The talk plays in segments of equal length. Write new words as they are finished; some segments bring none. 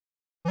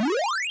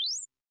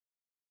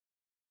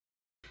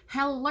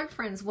Hello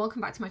friends,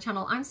 welcome back to my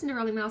channel. I'm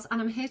Cinderellimouse and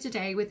I'm here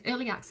today with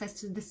early access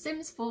to the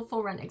Sims 4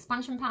 for Rent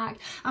expansion pack,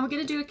 and we're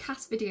going to do a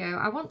cast video.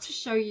 I want to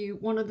show you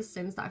one of the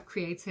Sims that I've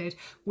created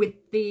with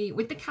the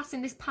cast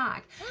in this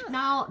pack.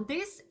 Now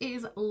this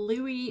is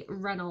Louis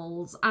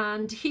Reynolds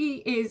and he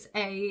is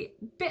a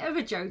bit of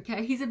a joker.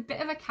 He's a bit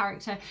of a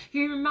character.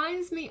 He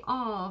reminds me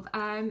of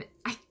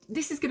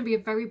this is going to be a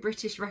very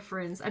British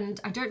reference and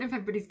I don't know if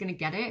everybody's going to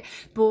get it,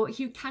 but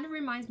he kind of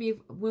reminds me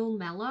of Will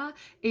Mellor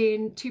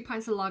in 2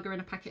 pints of lager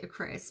and a packet of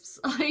crisps.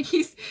 Like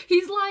he's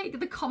like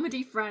the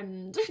comedy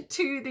friend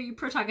to the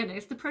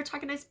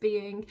protagonist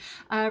being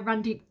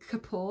Randeep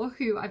Kapoor,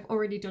 who I've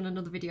already done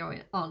another video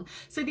on.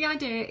 So the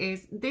idea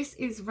is this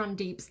is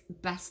Randeep's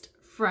best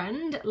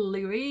friend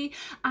Louis,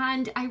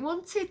 and I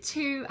wanted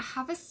to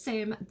have a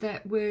sim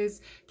that was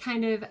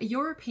kind of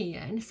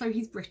European, so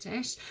he's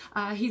British.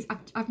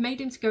 I've made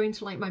him to go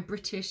into like my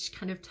British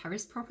kind of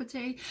terrace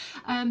property,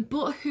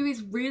 but who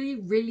is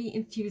really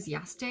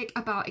enthusiastic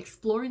about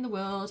exploring the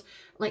world,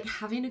 like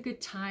having a good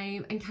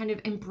time and kind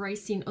of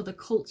embracing other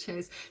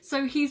cultures.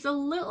 So he's a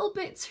little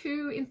bit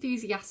too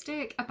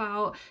enthusiastic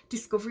about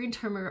discovering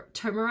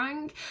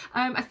Turmarang.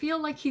 I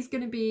feel like he's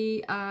going to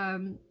be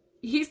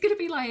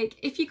like,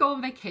 if you go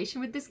on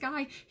vacation with this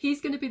guy,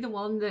 he's going to be the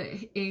one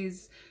that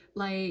is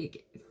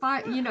like,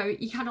 you know,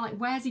 you kind of like,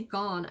 where's he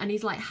gone? And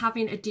he's like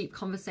having a deep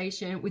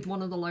conversation with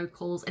one of the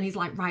locals and he's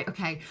like, right,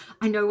 okay,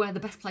 I know where the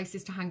best place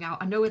is to hang out.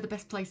 I know where the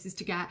best place is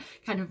to get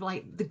kind of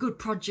like the good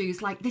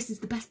produce. Like, this is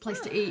the best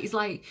place to eat. He's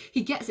like,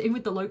 he gets in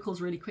with the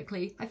locals really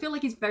quickly. I feel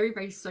like he's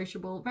very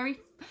sociable.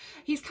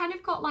 He's kind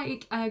of got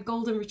like a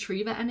golden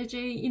retriever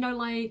energy, you know,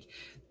 like,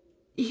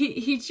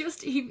 he's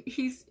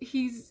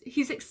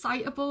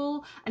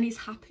excitable and he's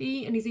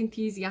happy and he's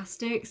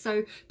enthusiastic,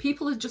 so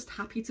people are just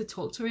happy to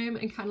talk to him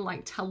and kind of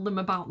like tell them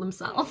about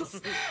themselves.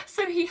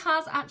 So he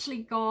has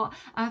actually got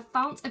a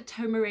fount of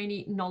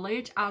Tomarani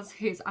knowledge as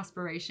his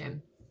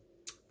aspiration.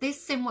 This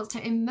sim wants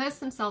to immerse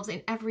themselves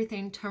in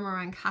everything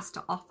Turmarang has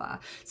to offer.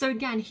 So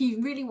again, he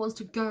really wants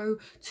to go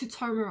to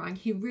Turmarang.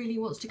 He really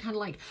wants to kind of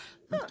like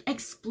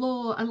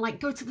explore and like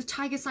go to the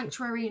tiger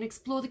sanctuary and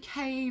explore the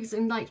caves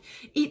and like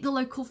eat the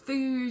local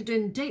food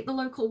and date the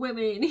local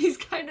women. He's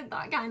kind of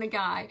that kind of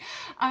guy.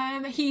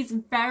 He's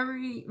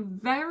very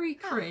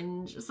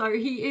cringe. So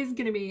he is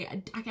going to be,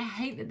 I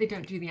hate that they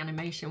don't do the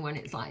animation when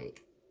it's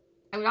like,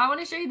 I mean, I want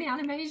to show you the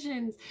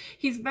animations.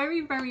 He's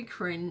very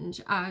cringe.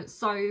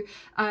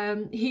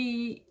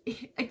 He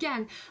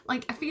again,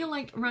 like, I feel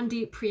like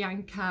Randeep,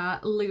 Priyanka,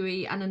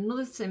 Louis, and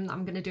another sim that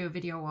I'm going to do a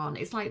video on.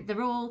 It's like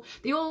they're all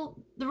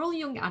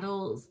young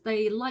adults.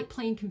 They like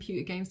playing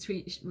computer games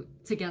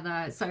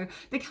together. So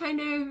they kind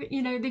of,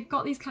 you know, they've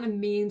got these kind of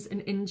memes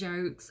and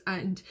in-jokes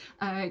and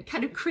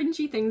kind of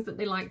cringy things that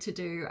they like to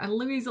do. And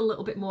Louis is a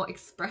little bit more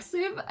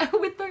expressive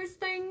with those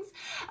things.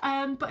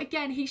 But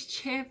again, he's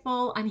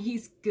cheerful and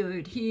he's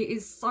good. He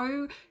is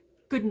so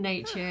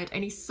good-natured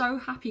and he's so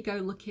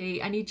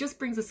happy-go-lucky and he just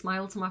brings a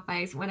smile to my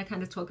face when I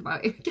kind of talk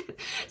about him.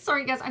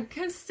 Sorry guys, I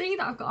can see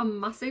that I've got a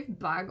massive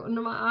bag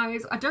under my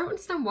eyes. I don't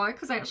understand why,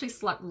 because I actually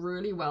slept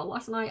really well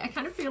last night. I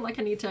kind of feel like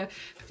I need to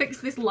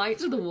fix this light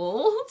to the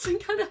wall to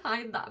kind of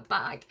hide that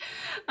bag.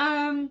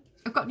 I've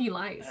got new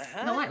lights.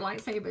 They're like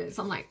lightsabers.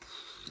 I'm like,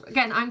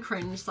 again, I'm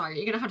cringe, sorry.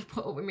 You're gonna have to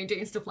put up with me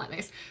doing stuff like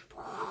this.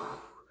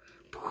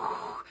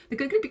 They're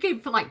gonna be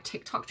good for like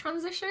TikTok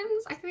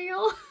transitions, I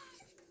feel.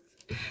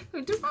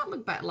 Does that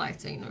look better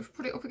lighting? I've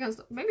put it up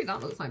against, maybe that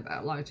looks like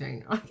better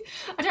lighting. I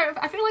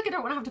feel like I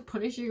don't want to have to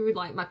punish you with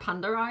like my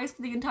panda eyes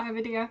for the entire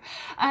video.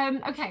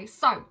 Okay,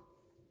 so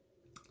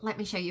let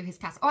me show you his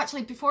cast. Oh,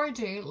 actually, before I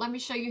do, let me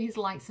show you his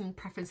likes and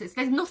preferences.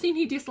 There's nothing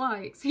he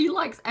dislikes. He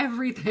likes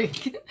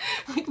everything.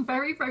 Like,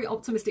 very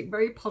optimistic,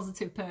 very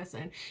positive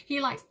person. He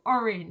likes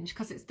orange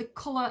because it's the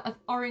colour of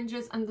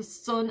oranges and the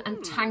sun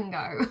and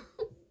tango.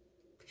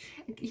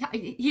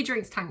 He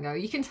drinks tango,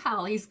 you can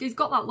tell he's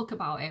got that look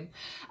about him.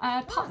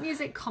 Pop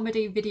music,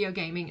 comedy, video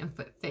gaming, and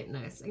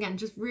fitness. Again,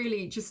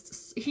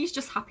 he's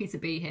just happy to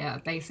be here,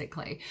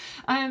 basically.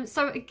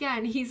 So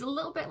again, he's a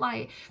little bit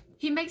like,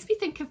 he makes me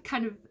think of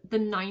kind of the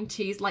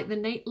 90s, like the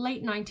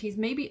late 90s,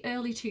 maybe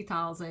early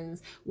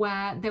 2000s,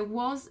 where there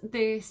was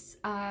this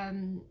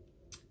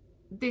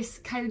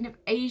kind of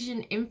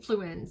Asian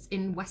influence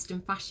in Western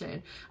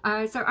fashion.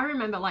 So I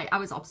remember, like, I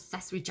was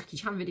obsessed with Jackie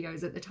Chan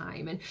videos at the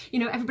time, and you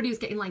know, everybody was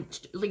getting like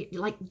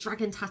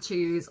dragon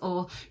tattoos,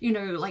 or you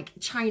know, like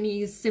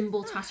Chinese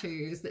symbol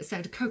tattoos that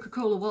said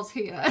Coca-Cola was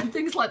here and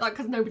things like that,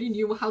 because nobody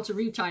knew how to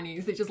read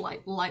Chinese. They just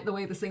liked the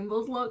way the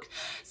symbols looked.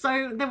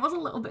 So there was a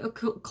little bit of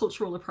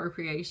cultural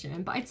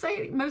appropriation, but I'd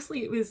say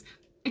mostly it was,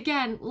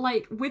 again,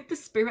 like with the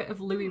spirit of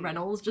Louis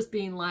Reynolds, just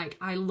being like,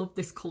 I love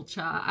this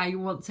culture, I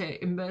want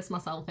to immerse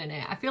myself in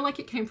it. I feel like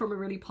it came from a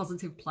really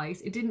positive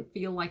place. It didn't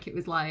feel like it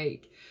was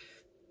like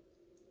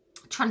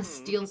trying to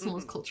steal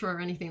someone's culture or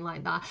anything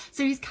like that.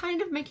 So he's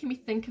kind of making me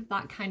think of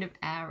that kind of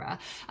era.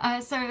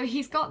 So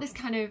he's got this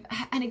kind of,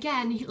 and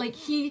again,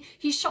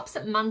 he shops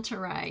at Manta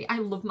Ray. I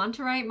love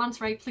Manta Ray.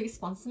 Manta Ray, please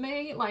sponsor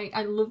me. Like,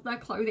 I love their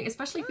clothing,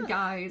 especially for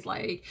guys.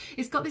 Like,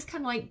 it's got this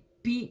kind of like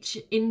beach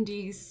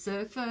indie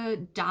surfer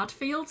dad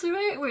feel to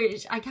it,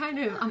 which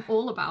I'm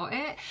all about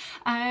it.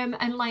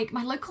 And like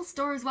my local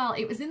store as well,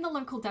 it was in the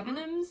local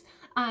Debenhams,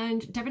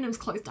 and Debenhams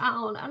closed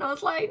down, and I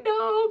was like,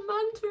 no,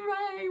 Manta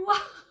Ray,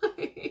 why?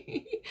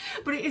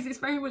 But it's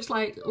very much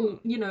like,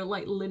 you know,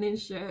 like linen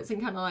shirts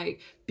and kind of like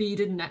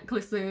beaded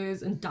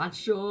necklaces and dad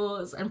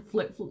shorts and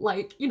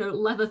like, you know,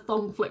 leather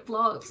thong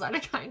flip-flops,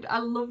 and I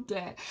loved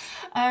it.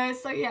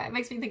 So yeah, it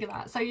makes me think of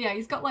that. So yeah,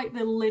 he's got like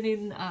the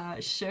linen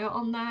shirt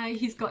on there,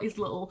 he's got his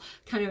little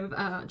kind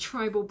of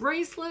tribal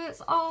bracelets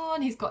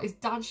on, he's got his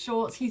dad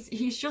shorts,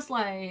 he's just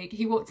like,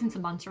 he walked into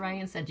Manta Ray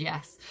and said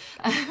yes.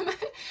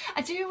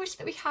 I do wish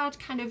that we had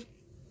kind of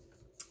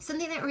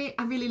something that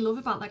I really love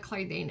about that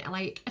clothing.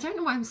 Like, I don't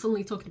know why I'm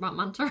suddenly talking about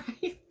Manta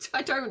Ray.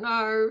 I don't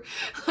know.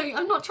 Like,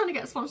 I'm not trying to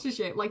get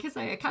sponsorship. Like I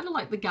say, I kind of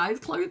like the guys'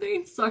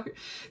 clothing. So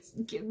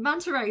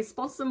Manta Ray,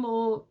 sponsor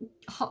more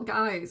hot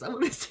guys. I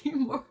want to see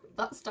more of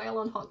that style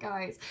on hot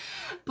guys.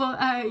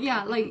 But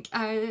yeah, like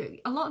a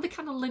lot of the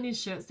kind of linen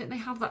shirts that they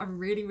have that I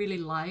really, really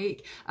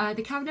like,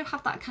 they kind of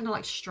have that kind of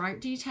like stripe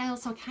detail.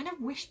 So I kind of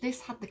wish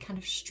this had the kind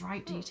of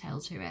stripe detail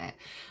to it.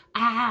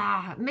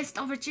 Missed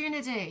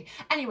opportunity.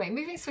 Anyway,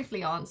 moving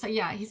swiftly on. So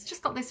yeah, he's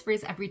just got this for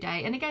his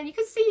everyday. And again, you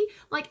can see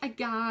like a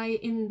guy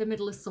in the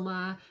middle of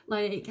summer,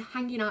 like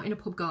hanging out in a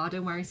pub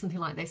garden wearing something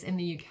like this in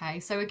the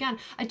UK. So again,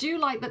 I do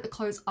like that the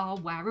clothes are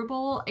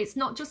wearable. It's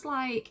not just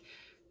like,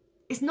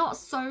 it's not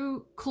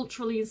so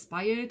culturally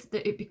inspired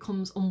that it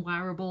becomes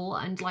unwearable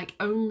and like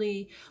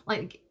only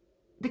like,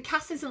 the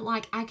cast isn't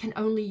like, I can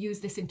only use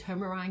this in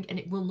Turmarang and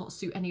it will not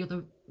suit any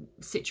other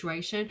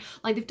situation.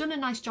 Like, they've done a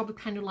nice job of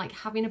kind of like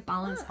having a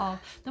balance of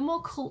the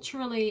more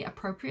culturally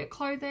appropriate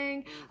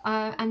clothing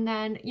and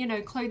then, you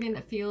know, clothing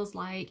that feels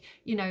like,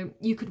 you know,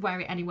 you could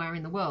wear it anywhere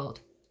in the world.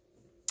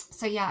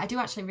 So yeah, I do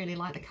actually really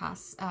like the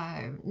cast.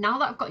 Now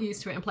that I've got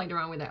used to it and played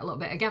around with it a little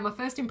bit, again, my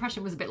first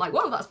impression was a bit like,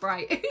 whoa, that's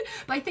bright.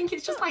 But I think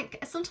it's just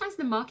like, sometimes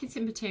the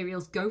marketing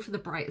materials go for the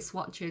brighter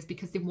swatches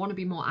because they want to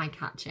be more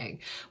eye-catching.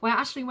 Where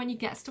actually when you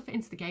get stuff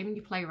into the game and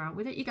you play around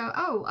with it, you go,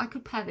 oh, I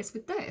could pair this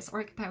with this, or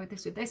I could pair with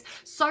this with this.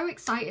 So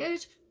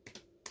excited.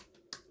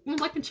 I'm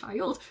like a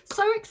child,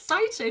 so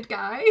excited,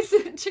 guys.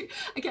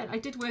 Again, I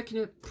did work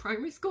in a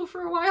primary school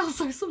for a while,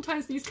 so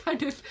sometimes these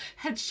kind of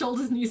head,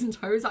 shoulders, knees and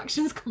toes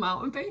actions come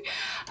out of me.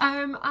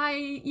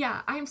 I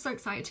am so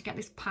excited to get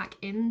this pack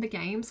in the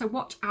game, so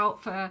watch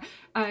out for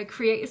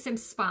Create a Sim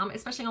spam,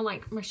 especially on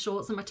like my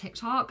shorts and my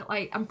TikTok.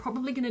 Like, I'm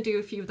probably going to do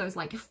a few of those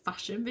like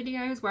fashion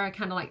videos where I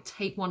kind of like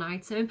take one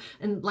item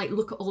and like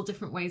look at all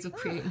different ways of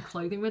creating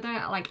clothing with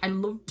it. Like, I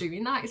love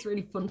doing that, it's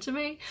really fun to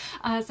me.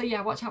 So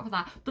yeah, watch out for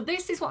that. But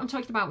this is what I'm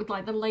talking about with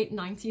like the late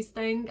 90s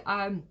thing.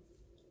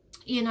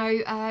 You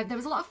know, there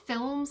was a lot of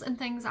films and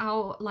things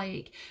out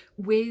like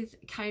with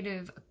kind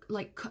of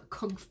like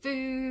kung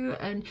fu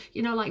and,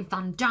 you know, like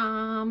Van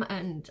Damme,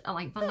 and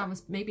like Van Damme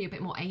was maybe a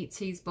bit more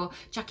 80s, but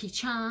Jackie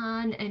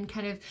Chan and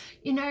kind of,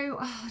 you know,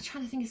 I'm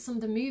trying to think of some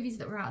of the movies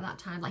that were out at that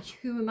time, like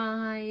Who Am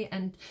I?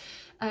 And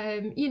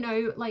you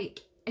know,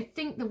 like I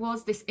think there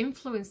was this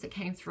influence that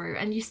came through,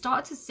 and you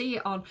started to see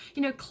it on,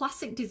 you know,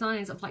 classic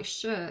designs of like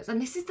shirts. And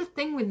this is the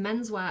thing with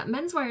menswear.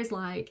 Menswear is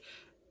like,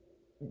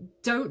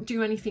 don't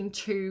do anything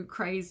too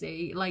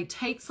crazy. Like,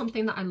 take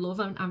something that I love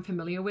and I'm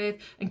familiar with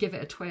and give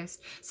it a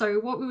twist. So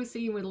what we were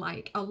seeing with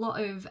like a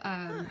lot of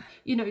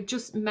you know,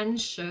 just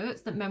men's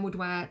shirts that men would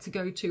wear to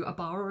go to a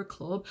bar or a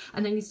club,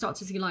 and then you start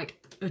to see like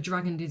a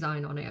dragon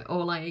design on it,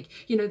 or like,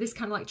 you know, this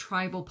kind of like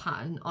tribal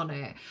pattern on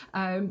it,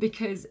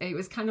 because it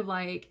was kind of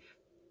like,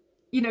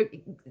 you know,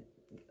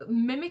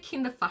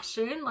 mimicking the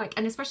fashion, like,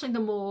 and especially the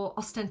more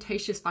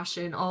ostentatious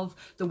fashion of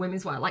the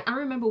women's wear. Like, I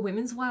remember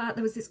women's wear,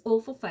 there was this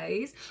awful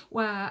phase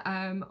where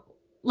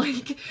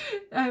like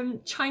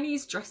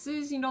Chinese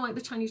dresses, you know, like the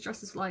Chinese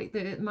dresses, like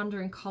the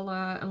Mandarin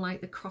collar and like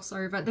the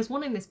crossover. There's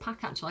one in this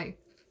pack actually.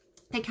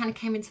 They kind of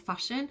came into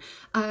fashion,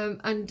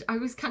 and I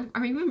was kind of, I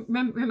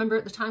remember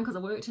at the time, because I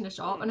worked in a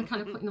shop, and I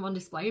kind of putting them on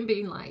display and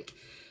being like,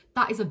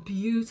 that is a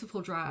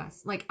beautiful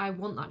dress. Like, I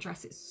want that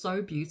dress. It's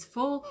so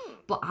beautiful,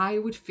 but I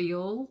would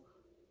feel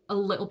a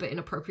little bit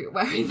inappropriate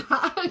wearing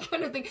that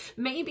kind of thing.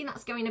 Maybe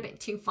that's going a bit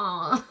too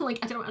far. Like,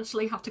 I don't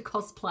actually have to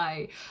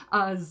cosplay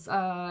as,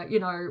 you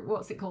know,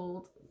 what's it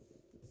called?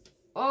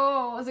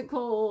 Oh, what's it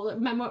called?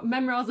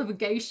 Memoirs of a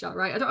Geisha,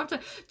 right? I don't have to,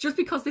 just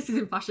because this is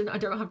in fashion, I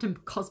don't have to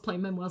cosplay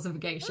Memoirs of a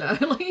Geisha.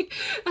 Like,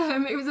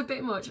 it was a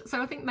bit much.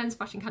 So I think men's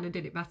fashion kind of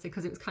did it better,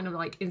 because it was kind of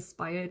like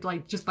inspired,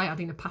 like just by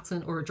adding a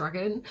pattern or a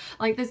dragon.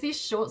 Like, there's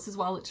these shorts as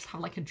well that just have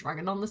like a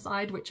dragon on the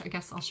side, which I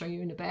guess I'll show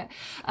you in a bit.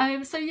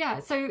 So yeah,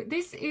 so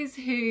this is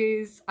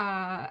his,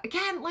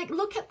 again, like,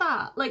 look at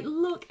that. Like,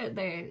 look at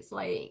this.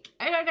 Like,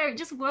 I don't know, it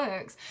just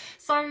works.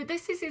 So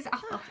this is his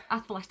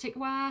athletic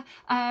wear.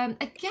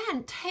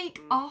 Again, take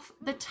off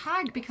the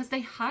tag, because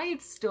they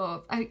hide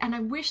stuff, and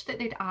I wish that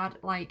they'd add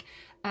like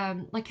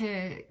like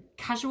a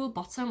casual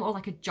bottom or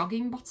like a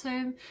jogging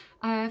bottom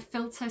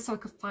filter, so I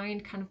could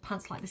find kind of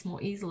pants like this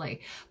more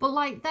easily. But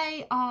like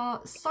they are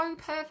so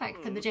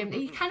perfect for the gym.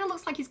 He kind of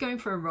looks like he's going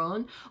for a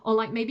run, or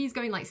like maybe he's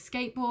going like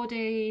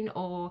skateboarding,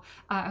 or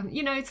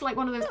you know, to like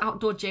one of those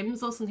outdoor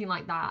gyms or something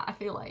like that. I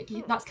feel like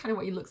that's kind of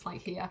what he looks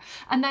like here.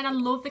 And then I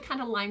love the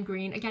kind of lime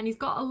green. Again, he's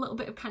got a little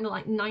bit of kind of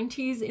like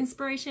 90s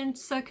inspiration,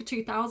 circa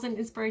 2000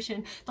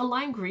 inspiration. The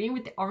lime green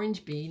with the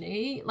orange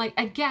beanie, like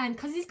again,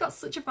 because he's got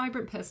such a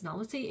vibrant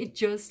personality, it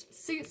just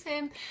suits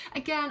him.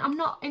 Again, I'm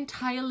not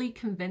entirely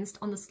convinced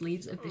on the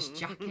sleeves of this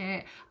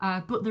jacket,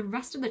 but the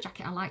rest of the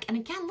jacket I like. And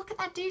again, look at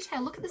that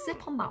detail, look at the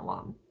zip on that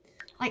one.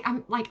 Like,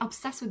 I'm like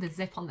obsessed with the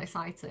zip on this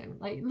item.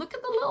 Like, look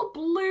at the little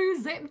blue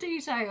zip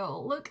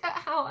detail. Look at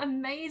how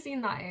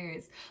amazing that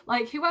is.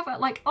 Like, whoever,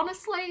 like,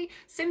 honestly,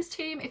 Sims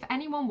team, if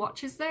anyone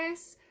watches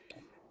this,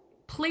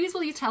 please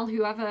will you tell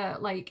whoever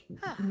like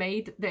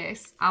made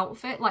this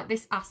outfit, like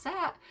this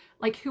asset,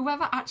 like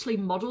whoever actually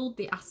modeled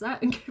the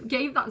asset and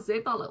gave that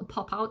zip that little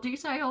pop out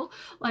detail,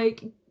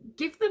 like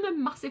give them a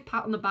massive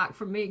pat on the back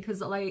from me,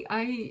 because like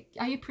I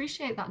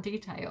appreciate that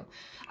detail.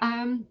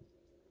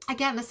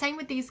 Again, the same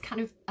with these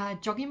kind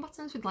of jogging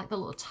bottoms with like the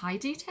little tie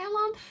detail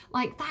on.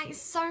 Like, that is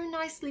so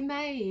nicely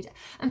made.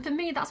 And for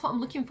me, that's what I'm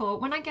looking for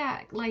when I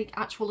get like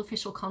actual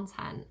official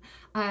content.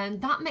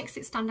 And that makes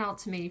it stand out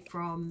to me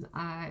from,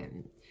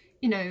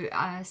 you know,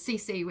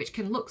 CC, which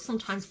can look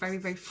sometimes very,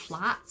 very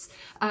flat.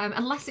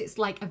 Unless it's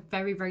like a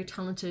very, very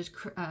talented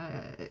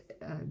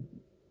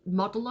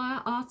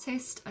modeler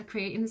artist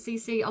creating the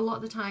CC, a lot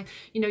of the time,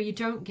 you know, you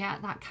don't get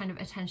that kind of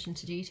attention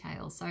to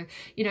detail. So,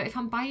 you know, if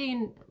I'm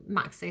buying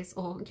Maxis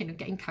or, you know,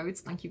 getting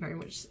codes, thank you very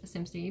much,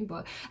 Sims team.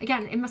 But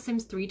again, in my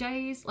Sims 3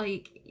 days,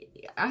 like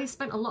I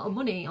spent a lot of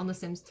money on the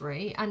Sims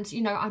 3, and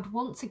you know, I'd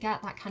want to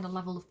get that kind of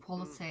level of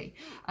quality.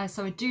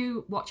 So I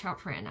do watch out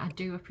for it, and I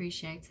do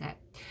appreciate it.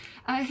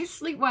 His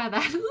sleepwear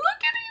then, look at him,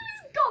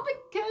 he's got the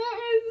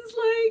curtains,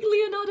 like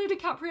Leonardo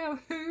DiCaprio.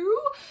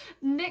 Who?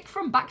 Nick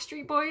from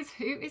Backstreet Boys.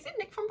 Who? Is it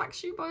Nick from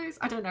Backstreet Boys?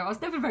 I don't know. I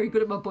was never very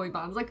good at my boy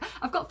bands. Like,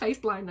 I've got face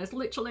blindness,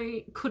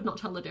 literally could not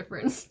tell the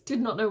difference.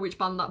 Did not know which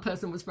band that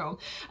person was from.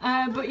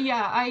 But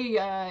yeah,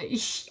 yeah,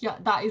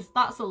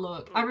 that's a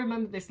look. I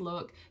remember this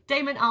look.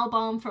 Damon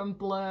Albarn from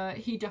Blur,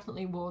 he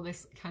definitely wore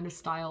this kind of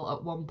style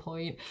at one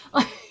point.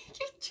 Like,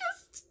 you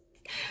just...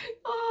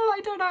 oh,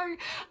 I don't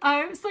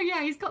know. So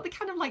yeah, he's got the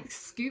kind of like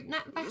scoop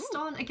neck vest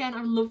on. Again,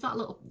 I love that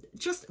little,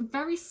 just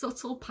very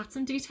subtle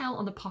pattern detail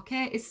on the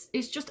pocket.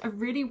 It's just a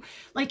really,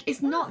 like,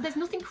 it's not, there's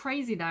nothing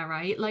crazy there,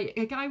 right? Like,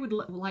 a guy would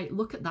like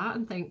look at that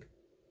and think,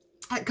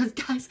 because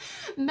guys,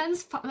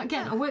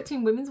 again, I worked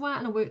in women's wear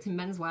and I worked in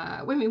men's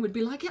wear. Women would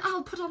be like, yeah,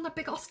 I'll put on that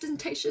big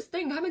ostentatious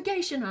thing, I'm a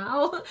geisha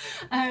now.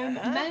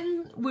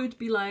 Men would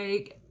be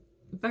like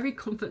very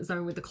comfort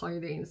zone with the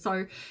clothing.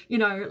 So, you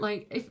know,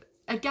 like, if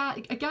a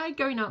guy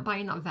going out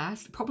buying that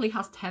vest probably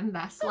has 10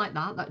 vests like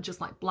that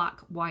just like black,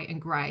 white and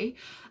grey,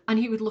 and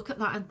he would look at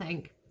that and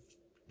think,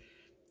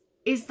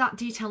 is that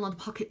detail on the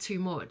pocket too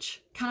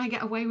much? Can I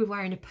get away with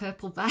wearing a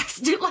purple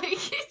vest?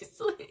 Like, it's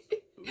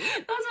like,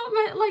 that's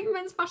what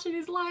men's fashion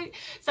is like.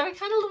 So I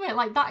kind of love it.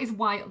 Like, that is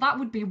wild. That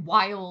would be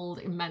wild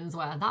in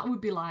menswear. That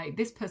would be like,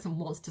 this person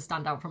wants to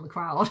stand out from the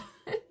crowd.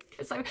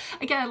 So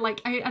again, like,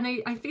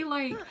 I feel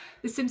like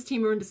the Sims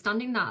team are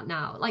understanding that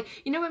now.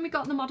 Like, you know, when we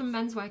got the modern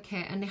menswear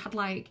kit and they had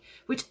like,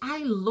 which I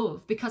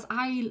love because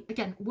I,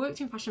 again,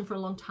 worked in fashion for a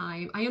long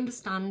time. I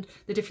understand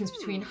the difference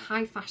between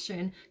high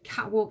fashion,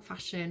 catwalk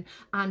fashion,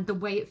 and the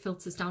way it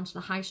filters down to the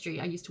high street.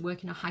 I used to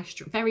work in a high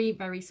street, very,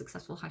 very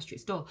successful high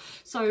street store.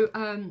 So,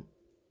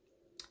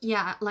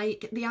 yeah,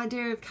 like the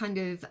idea of kind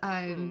of,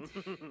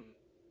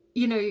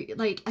 you know,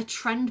 like a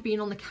trend being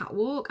on the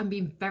catwalk and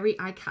being very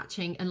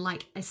eye-catching and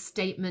like a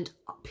statement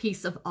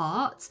piece of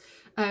art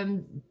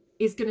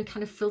is going to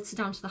kind of filter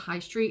down to the high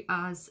street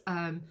as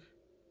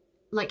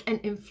like an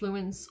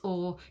influence,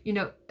 or you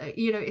know,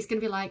 it's going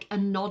to be like a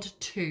nod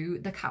to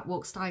the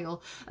catwalk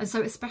style. And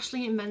so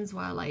especially in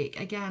menswear, like,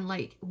 again,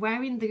 like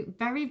wearing the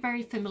very,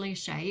 very familiar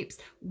shapes,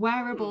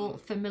 wearable,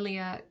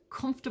 familiar,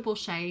 comfortable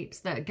shapes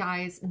that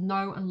guys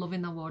know and love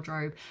in their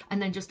wardrobe,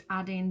 and then just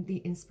adding the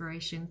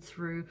inspiration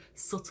through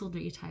subtle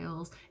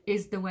details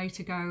is the way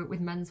to go with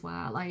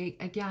menswear. Like,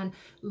 again,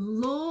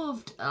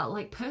 loved,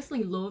 like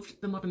personally loved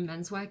the modern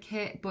menswear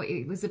kit, but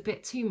it was a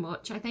bit too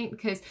much, I think,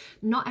 because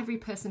not every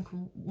person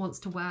wants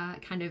to wear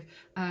kind of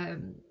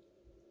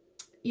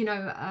you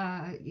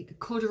know,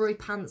 corduroy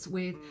pants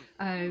with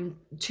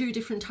 2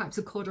 different types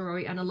of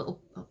corduroy and a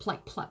little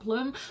like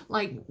peplum.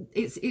 Like,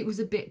 it was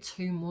a bit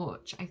too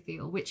much, I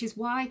feel, which is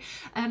why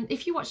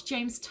if you watch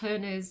James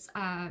Turner's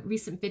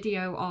recent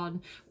video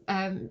on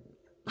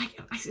like,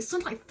 it's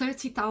something like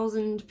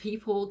 30,000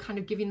 people kind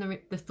of giving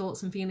the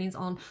thoughts and feelings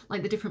on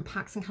like the different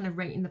packs and kind of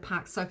rating the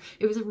packs. So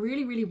it was a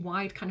really, really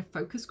wide kind of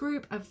focus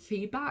group of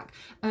feedback,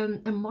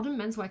 and modern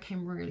menswear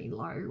came really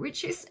low,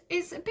 which is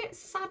a bit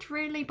sad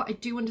really, but I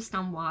do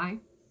understand why.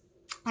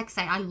 like I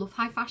say, I love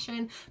high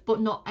fashion, but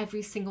not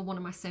every single one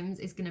of my Sims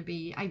is going to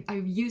be, I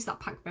use that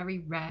pack very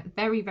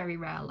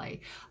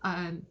rarely,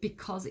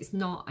 because it's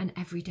not an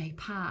everyday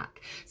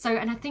pack. So,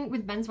 and I think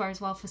with menswear as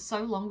well, for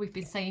so long we've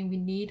been saying we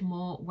need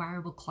more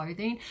wearable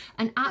clothing,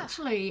 and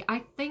actually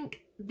I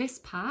think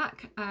this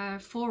pack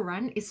for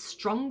rent is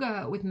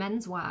stronger with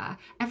menswear,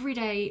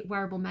 everyday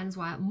wearable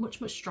menswear, much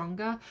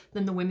stronger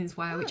than the women's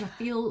wear, which I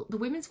feel the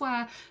women's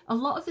wear, a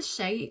lot of the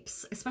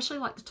shapes, especially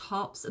like the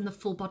tops and the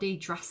full body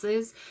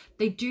dresses,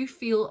 they do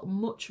feel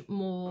much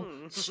more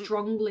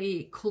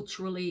strongly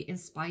culturally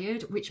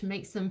inspired, which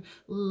makes them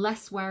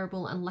less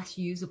wearable and less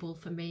usable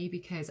for me,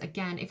 because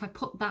again, if I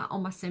put that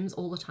on my Sims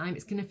all the time,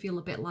 it's going to feel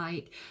a bit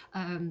like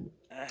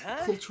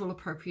cultural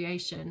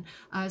appropriation.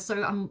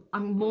 So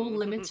I'm more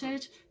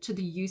limited to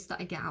the use that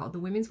I get out of the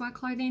women's wear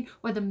clothing,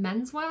 where the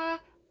menswear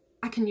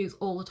I can use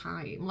all the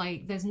time.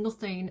 Like, there's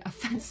nothing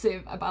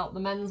offensive about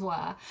the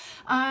menswear.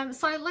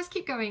 So let's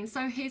keep going.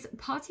 So his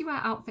party wear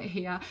outfit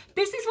here,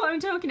 this is what I'm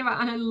talking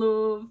about, and I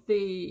love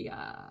the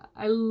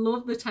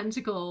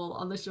tentacle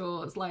on the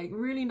shorts. Like,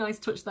 really nice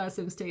touch there,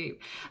 Sims team.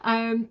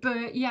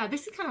 But yeah,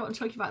 this is kind of what I'm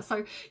talking about.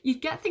 So you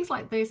get things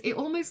like this. It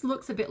almost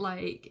looks a bit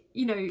like,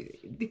 you know,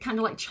 the kind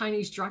of like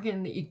Chinese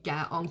dragon that you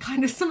get on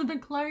kind of some of the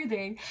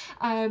clothing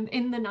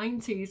in the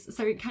 90s.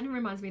 So it kind of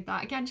reminds me of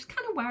that. Again, just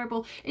kind of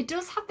wearable. It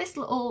does have this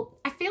little,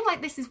 I feel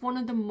like this is one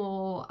of the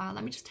more,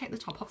 let me just take the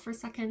top off for a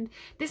second.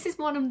 This is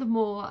one of the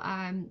more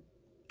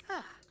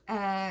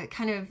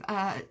kind of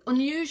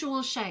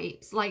unusual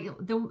shapes, like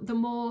the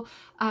more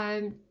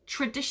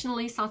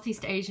traditionally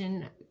Southeast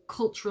Asian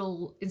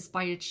cultural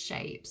inspired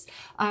shapes.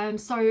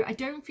 So I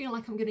don't feel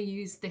like I'm going to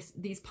use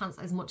these pants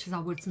as much as I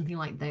would something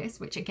like this,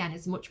 which again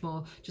is much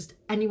more just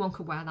anyone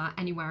could wear that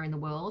anywhere in the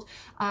world.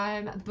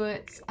 Yeah,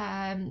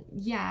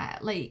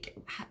 like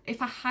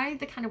if I hide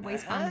the kind of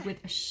waistband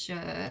with a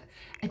shirt,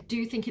 I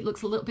do think it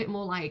looks a little bit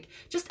more like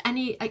just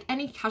any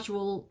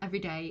casual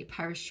everyday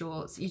pair of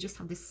shorts. You just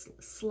have this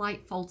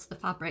slight fold to the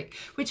fabric,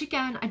 which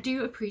again I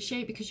do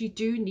appreciate, because you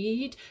do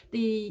need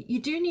the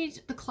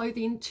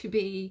clothing to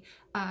be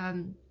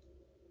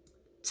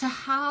to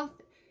have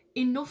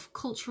enough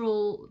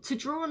cultural, to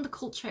draw on the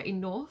culture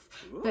enough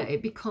that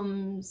it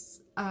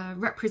becomes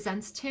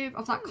representative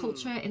of that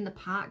culture in the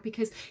pack,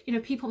 because you know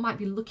people might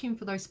be looking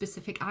for those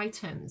specific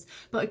items,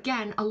 but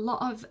again a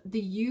lot of the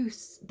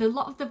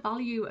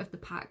value of the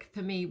pack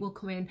for me will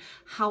come in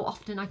how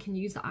often I can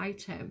use the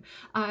item.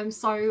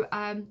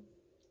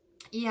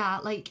 Yeah,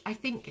 like I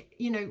think,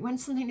 you know, when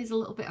something is a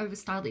little bit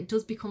overstyled, it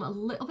does become a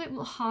little bit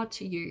more hard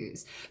to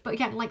use. But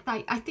again, like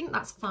that, I think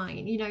that's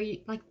fine. You know,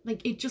 like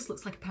it just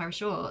looks like a pair of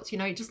shorts. You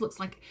know, it just looks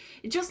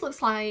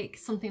like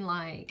something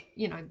like,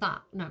 you know,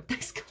 that. No,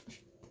 this.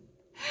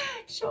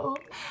 Sure.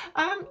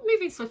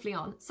 Moving swiftly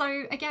on.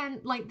 So again,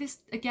 like this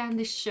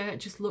shirt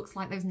just looks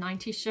like those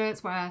 90s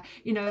shirts where,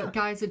 you know,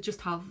 guys would just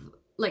have,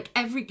 like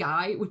every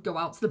guy would go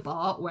out to the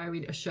bar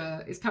wearing a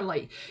shirt. It's kind of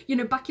like, you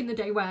know, back in the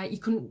day where you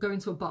couldn't go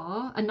into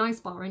a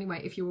nice bar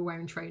anyway, if you were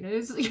wearing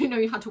trainers, you know,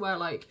 you had to wear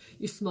like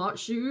your smart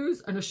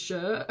shoes and a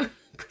shirt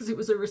because it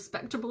was a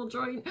respectable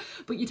joint,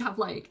 but you'd have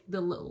like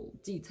the little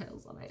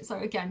details on it. So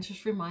again,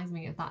 just reminds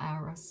me of that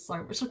era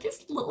so much. Look at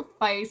his little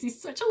face. He's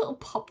such a little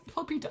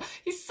puppy dog.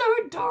 He's so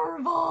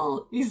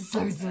adorable. He's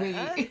so sweet.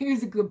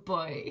 He's a good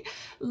boy.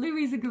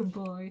 Louis a good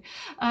boy.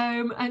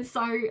 And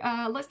so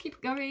let's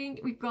keep going.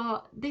 We've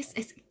got this.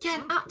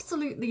 Again,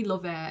 absolutely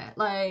love it.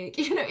 Like,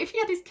 you know, if he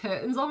had his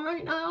curtains on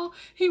right now,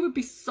 he would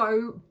be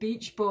so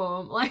beach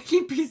bum. Like,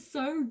 he'd be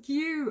so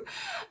cute.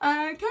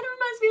 Kind of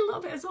reminds me a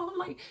little bit as well.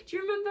 Like, do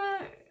you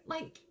remember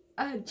like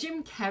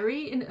Jim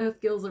Carrey in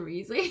Earth Girls Are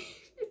Easy?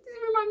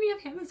 Remind me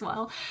of him as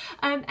well.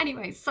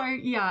 Anyway, so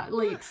yeah,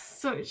 like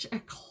such a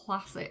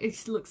classic.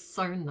 It looks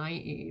so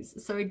 90s.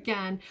 So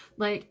again,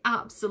 like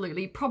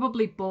absolutely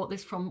probably bought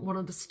this from one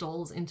of the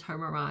stalls in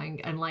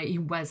Tomarang, and like he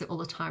wears it all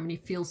the time and he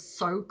feels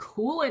so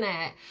cool in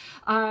it.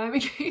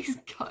 He's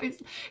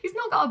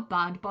not got a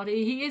bad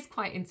body. He is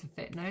quite into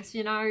fitness,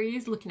 you know,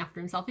 he's looking after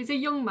himself. He's a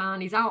young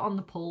man, he's out on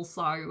the pool,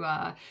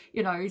 so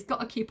you know, he's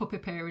got to keep up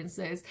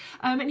appearances.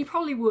 And he'd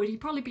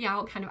probably be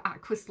out kind of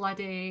aqua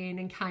sledding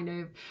and kind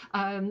of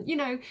you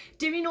know,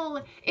 doing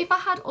if I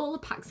had all the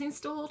packs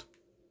installed,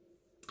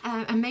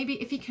 and maybe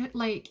if he could,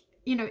 like,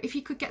 you know, if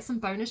he could get some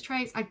bonus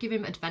traits, I'd give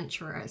him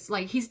adventurous.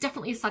 Like, he's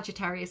definitely a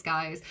Sagittarius,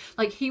 guys.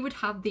 Like, he would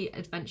have the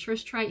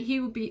adventurous trait. He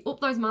would be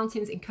up those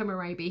mountains in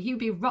Komorebi. He would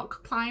be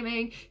rock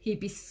climbing. He'd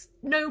be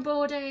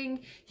snowboarding.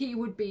 He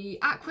would be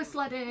aqua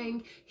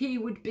sledding. He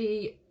would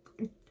be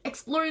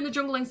exploring the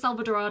jungle in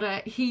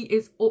Salvadorada. He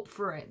is up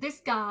for it. This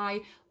guy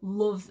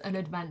loves an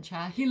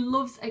adventure. He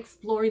loves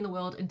exploring the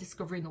world and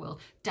discovering the world.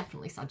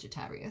 Definitely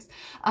Sagittarius.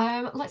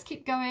 Let's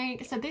keep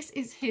going. So this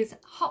is his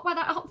hot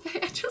weather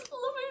outfit. I just love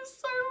him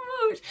so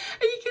much.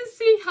 And you can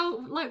see how,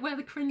 like, where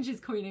the cringe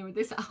is coming in with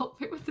this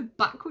outfit with the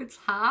backwards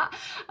hat.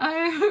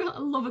 I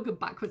love a good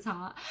backwards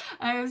hat.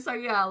 So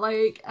yeah,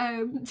 like,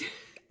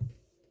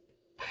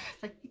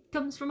 like he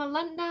comes from a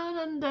land down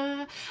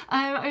under.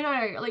 I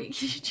know,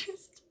 like, you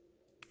just,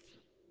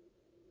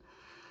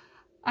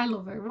 I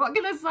love him. What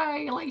can I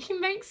say? Like, he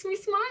makes me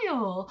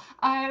smile.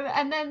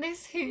 And then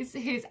this is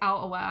his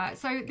outerwear.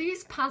 So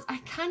these pants, I'm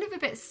kind of a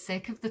bit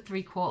sick of the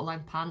 3/4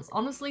 length pants.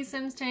 Honestly,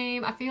 Sims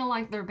team, I feel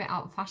like they're a bit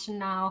out of fashion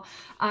now.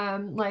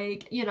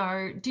 Like, you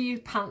know, do your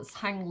pants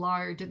hang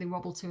low? Do they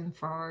wobble to and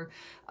fro?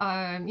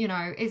 You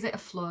know, is it a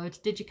flood?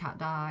 Did your cat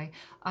die?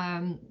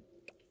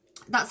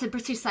 That's a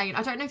British saying.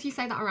 I don't know if you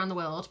say that around the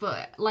world,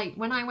 but like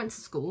when I went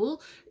to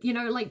school, you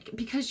know, like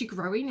because you're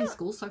growing in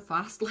school so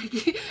fast,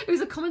 like it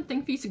was a common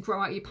thing for you to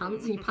grow out your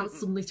pants and your pants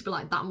suddenly to be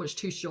like that much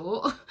too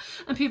short.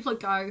 And people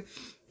would go,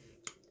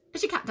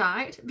 has your cat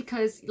died?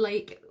 Because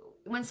like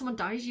when someone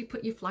dies, you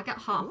put your flag at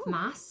half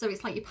mast. So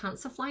it's like your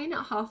pants are flying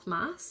at half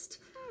mast.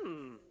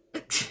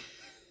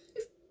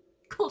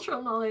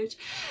 Cultural knowledge.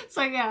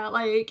 So yeah,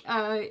 like,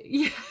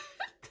 yeah,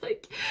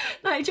 like,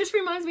 no, it just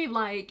reminds me of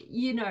like,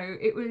 you know,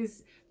 it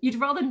was, you'd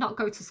rather not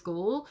go to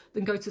school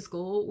than go to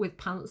school with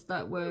pants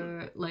that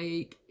were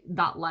like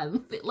that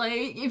length.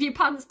 Like if your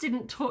pants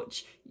didn't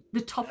touch the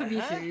top of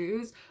your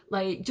shoes,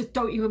 like just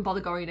don't even bother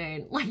going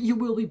in. Like you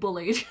will be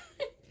bullied.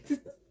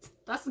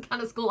 That's the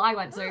kind of school I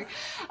went to.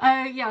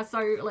 Yeah, so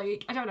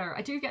like, I don't know.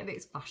 I do get that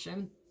it's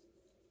fashion,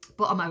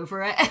 but I'm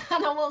over it.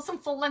 And I want some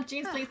full length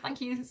jeans, please.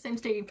 Thank you,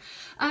 Sims team.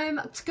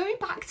 Going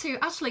back to,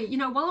 actually, you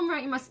know, while I'm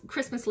writing my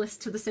Christmas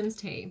list to the Sims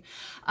team,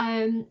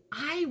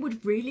 I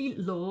would really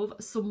love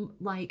some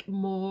like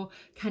more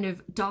kind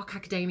of dark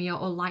academia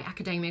or light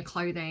academia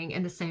clothing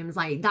in the Sims.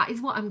 Like that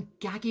is what I'm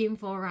gagging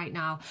for right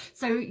now.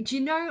 So do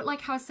you know,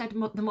 like how I said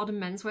the modern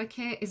menswear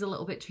kit is a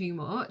little bit too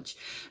much,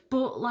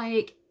 but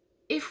like,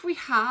 if we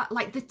had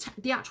like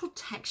the actual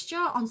texture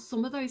on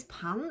some of those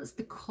pants,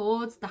 the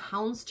cords, the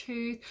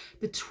houndstooth,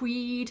 the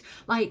tweed,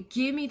 like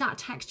give me that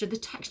texture. The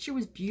texture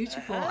was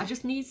beautiful. I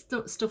just need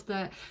stuff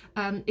that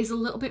is a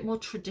little bit more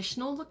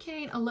traditional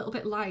looking, a little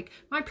bit like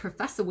my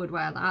professor would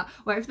wear that.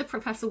 Where if the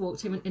professor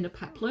walked in a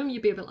peplum,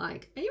 you'd be a bit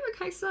like, are you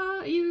okay,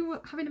 sir? Are you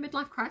having a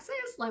midlife crisis?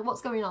 Like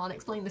what's going on?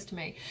 Explain this to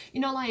me. You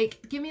know, like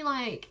give me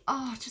like,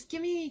 oh, just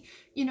give me,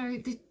 you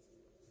know,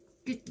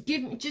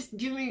 just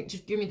give me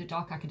the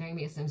dark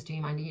academia Sims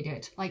team. I need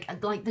it. Like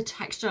the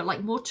texture,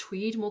 like more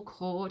tweed, more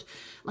cord,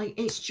 like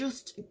it's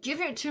just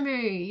give it to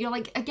me. You know,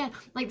 like again,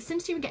 like the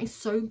Sims team are getting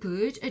so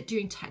good at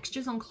doing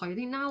textures on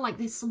clothing now. Like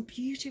there's some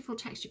beautiful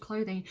texture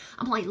clothing.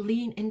 I'm like,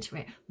 lean into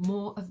it,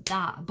 more of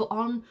that, but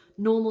on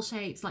normal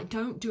shapes. Like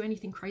don't do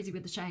anything crazy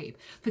with the shape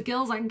for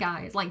girls and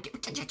guys. Like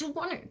I just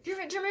want it, give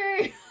it to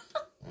me.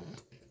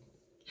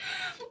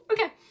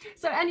 Okay,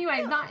 so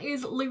anyway, that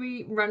is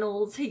Louis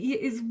Reynolds. He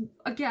is,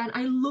 again,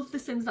 I love the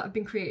Sims that I've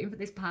been creating for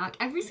this pack.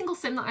 Every single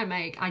Sim that I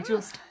make, I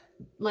just,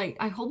 like,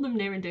 I hold them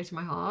near and dear to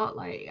my heart.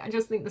 Like, I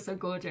just think they're so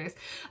gorgeous.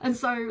 And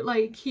so,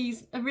 like,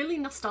 he's a really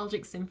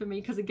nostalgic Sim for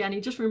me because, again,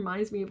 he just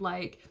reminds me of,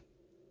 like,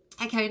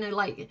 okay, no,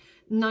 like,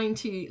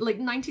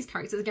 90s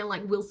characters, again,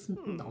 like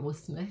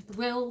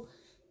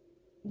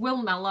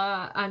Will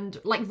Mellor and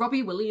like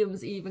Robbie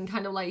Williams, even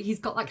kind of like he's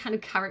got that kind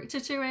of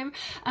character to him.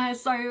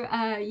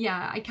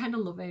 Yeah, I kind of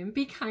love him.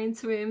 Be kind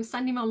to him,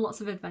 send him on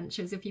lots of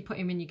adventures if you put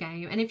him in your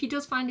game. And if he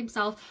does find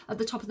himself at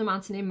the top of the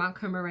mountain in Mount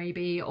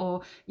Komorebi,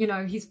 or you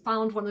know he's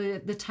found one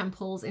of the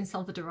temples in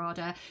Selva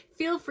Dorada,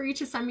 feel free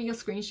to send me your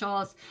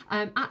screenshots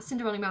at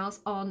Cinderellimouse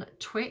on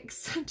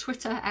Twix,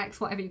 Twitter,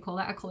 X, whatever you call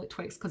it. I call it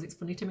Twix because it's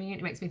funny to me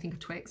and it makes me think of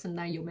Twix and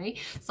they're yummy.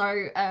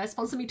 So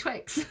sponsor me,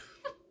 Twix.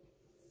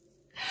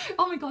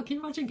 Oh my god, can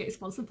you imagine getting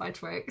sponsored by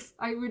Twix?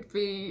 I would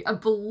be a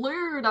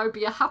balloon. I would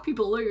be a happy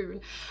balloon.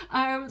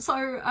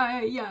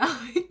 Yeah.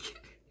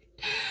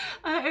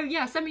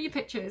 Yeah, send me your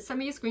pictures, send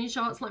me your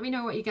screenshots, let me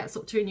know what he gets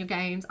up to in your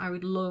games. I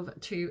would love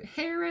to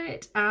hear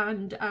it.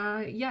 And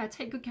yeah,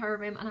 take good care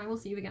of him and I will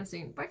see you again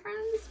soon. Bye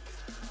friends.